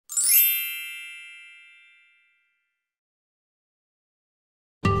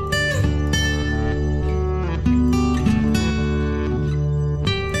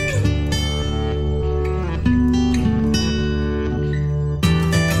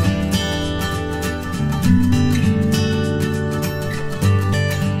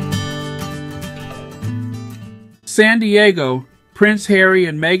San Diego, Prince Harry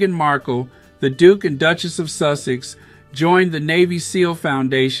and Meghan Markle, the Duke and Duchess of Sussex, joined the Navy SEAL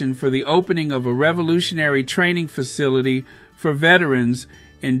Foundation for the opening of a revolutionary training facility for veterans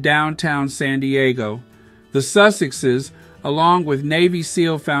in downtown San Diego. The Sussexes, along with Navy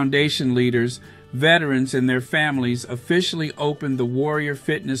SEAL Foundation leaders, veterans, and their families, officially opened the Warrior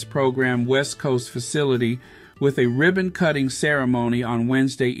Fitness Program West Coast facility with a ribbon-cutting ceremony on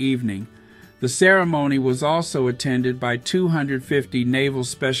Wednesday evening. The ceremony was also attended by 250 Naval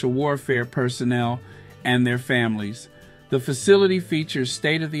Special Warfare personnel and their families. The facility features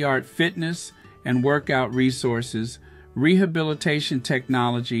state-of-the-art fitness and workout resources, rehabilitation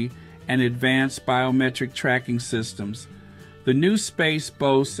technology, and advanced biometric tracking systems. The new space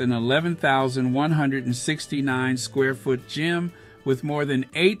boasts an 11,169 square foot gym with more than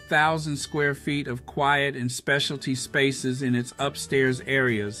 8,000 square feet of quiet and specialty spaces in its upstairs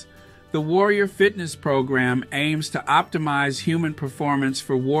areas. The Warrior Fitness Program aims to optimize human performance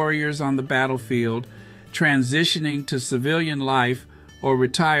for warriors on the battlefield, transitioning to civilian life or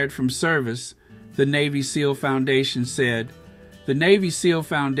retired from service, the Navy SEAL Foundation said. The Navy SEAL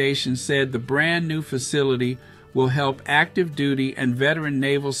Foundation said the brand new facility will help active duty and veteran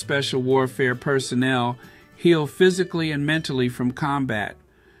Naval Special Warfare personnel heal physically and mentally from combat.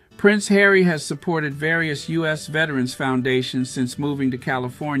 Prince Harry has supported various U.S. Veterans Foundations since moving to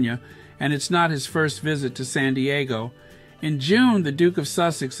California, and it's not his first visit to San Diego. In June, the Duke of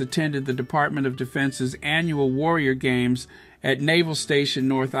Sussex attended the Department of Defense's annual Warrior Games at Naval Station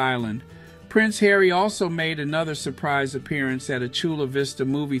North Island. Prince Harry also made another surprise appearance at a Chula Vista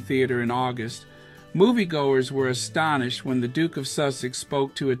movie theater in August. Moviegoers were astonished when the Duke of Sussex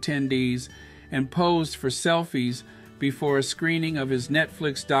spoke to attendees and posed for selfies before a screening of his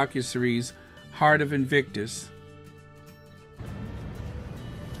Netflix docuseries, Heart of Invictus.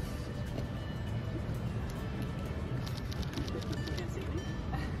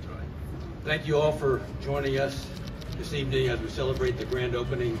 Thank you all for joining us this evening as we celebrate the grand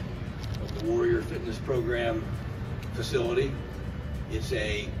opening of the Warrior Fitness Program facility. It's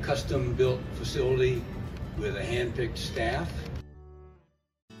a custom-built facility with a hand-picked staff.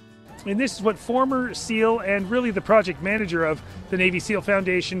 And this is what former SEAL and really the project manager of the Navy SEAL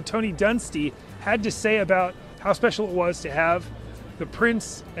Foundation, Tony Dunstey, had to say about how special it was to have the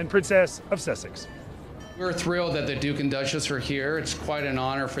Prince and Princess of Sussex. We're thrilled that the Duke and Duchess are here. It's quite an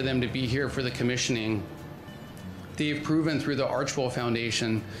honor for them to be here for the commissioning. They've proven through the Archwell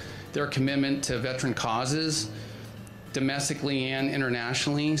Foundation their commitment to veteran causes, domestically and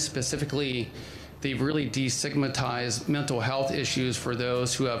internationally. Specifically, they've really destigmatized mental health issues for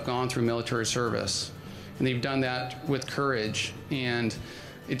those who have gone through military service. And they've done that with courage. And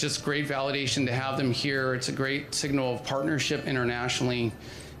it's just great validation to have them here. It's a great signal of partnership internationally,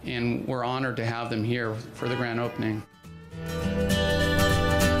 and we're honored to have them here for the grand opening.